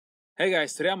Hey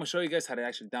guys, today I'm going to show you guys how to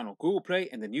actually download Google Play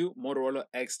and the new Motorola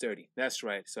X30. That's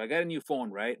right. So I got a new phone,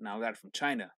 right? Now I got it from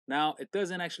China. Now it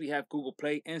doesn't actually have Google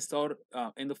Play installed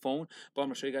in the phone, but I'm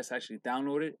going to show you guys how to actually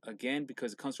download it again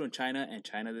because it comes from China and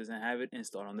China doesn't have it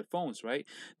installed on their phones, right?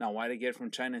 Now why they get it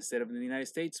from China instead of in the United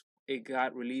States? It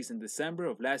got released in December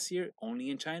of last year,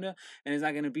 only in China, and it's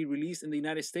not going to be released in the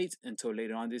United States until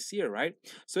later on this year, right?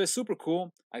 So it's super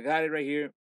cool. I got it right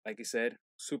here. Like I said,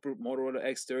 super Motorola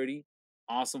X30.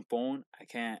 Awesome phone. I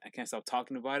can't stop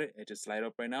talking about it. It just light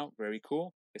up right now. Very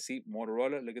cool. You see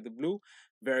Motorola, look at the blue.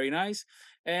 Very nice.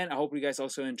 And I hope you guys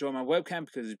also enjoy my webcam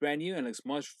because it's brand new and looks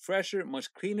much fresher,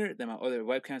 much cleaner than my other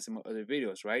webcams and my other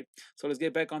videos, right? So let's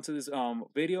get back onto this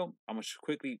video. I'm gonna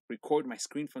quickly record my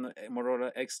screen from the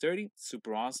Motorola X30.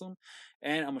 Super awesome.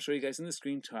 And I'm gonna show you guys in the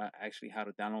screen to actually how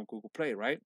to download Google Play,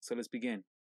 right? So let's begin.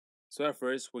 So at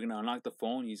first, we're going to unlock the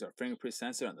phone, use our fingerprint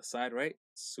sensor on the side, right?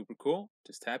 Super cool.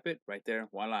 Just tap it right there.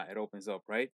 Voila, it opens up,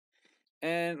 right?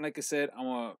 And like I said, I'm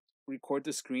going to record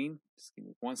the screen. Just give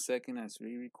me 1 second as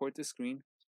we record the screen.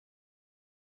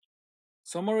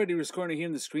 So I'm already recording here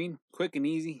in the screen, quick and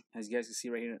easy, as you guys can see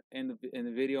right here in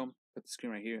the video. Put the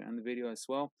screen right here in the video as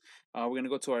well. We're going to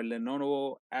go to our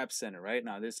Lenovo App Center, right?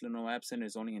 Now, this Lenovo App Center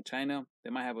is only in China.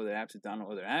 They might have other apps to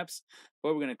download other apps,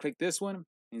 but we're going to click this one.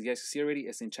 As you guys can see already,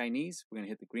 it's in Chinese. We're going to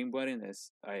hit the green button.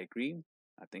 That's I agree.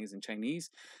 I think it's in Chinese.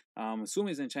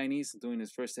 Assuming it's in Chinese, I'm doing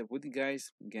this first step with you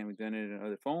guys. Again, we've done it on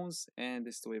other phones, and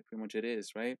this is the way pretty much it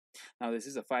is, right? Now, this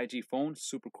is a 5G phone.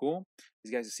 Super cool. As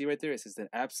you guys can see right there, it says the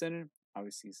App Center.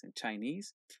 Obviously, it's in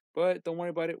Chinese, but don't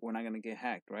worry about it. We're not going to get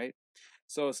hacked, right?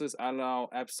 So it says allow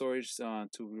app storage to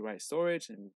rewrite storage,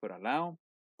 and we put allow.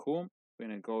 Cool. We're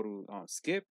going to go to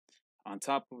skip. On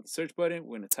top of the search button,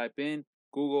 we're going to type in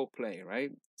Google Play, right?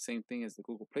 Same thing as the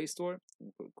Google Play Store.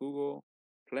 We put Google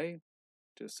Play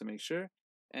just to make sure.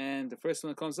 And the first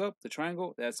one that comes up, the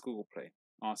triangle, that's Google Play.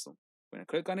 Awesome. We're going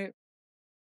to click on it.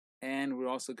 And we're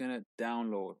also going to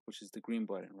download, which is the green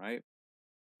button, right?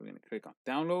 We're going to click on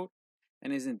download.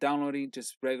 And it's in downloading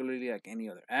just regularly like any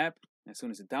other app. As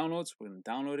soon as it downloads, we're going to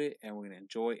download it and we're going to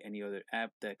enjoy any other app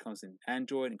that comes in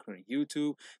Android, including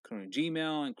YouTube, including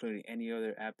Gmail, including any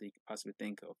other app that you could possibly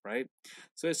think of, right?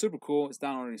 So it's super cool. It's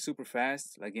downloading super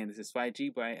fast. Again, this is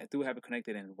 5G, but I do have it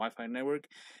connected in the Wi-Fi network.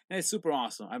 And it's super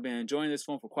awesome. I've been enjoying this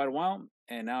phone for quite a while.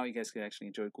 And now you guys can actually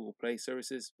enjoy Google Play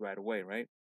services right away, right?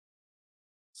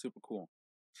 Super cool.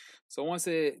 So once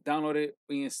it downloaded,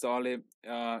 we install it.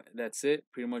 That's it.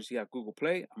 Pretty much you have Google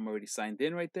Play. I'm already signed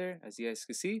in right there, as you guys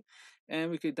can see. And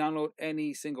we could download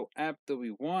any single app that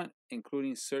we want,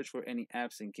 including search for any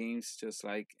apps and games, just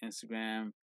like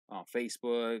Instagram,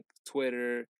 Facebook,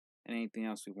 Twitter, and anything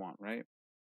else we want, right?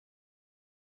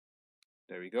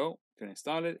 There we go. We can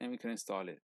install it, and we can install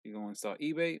it. We go install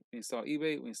eBay, we install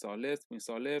eBay, we install Lyft, we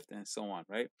install Lyft, and so on,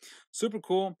 right? Super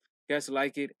cool. You guys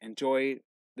like it, enjoy it.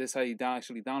 This is how you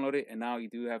actually download it, and now you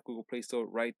do have Google Play Store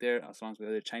right there, as long as with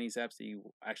other Chinese apps that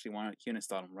you actually want to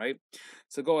install them, right?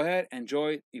 So go ahead,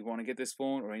 enjoy. If you want to get this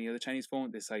phone or any other Chinese phone,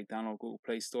 this is how you download Google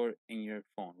Play Store in your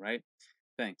phone, right?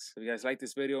 Thanks. If you guys like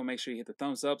this video, make sure you hit the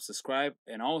thumbs up, subscribe,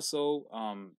 and also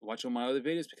watch all my other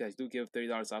videos because I do give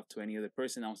 $30 off to any other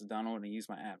person that wants to download and use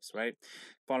my apps, right?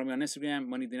 Follow me on Instagram,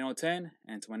 MoneyDino10,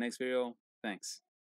 and to my next video, thanks.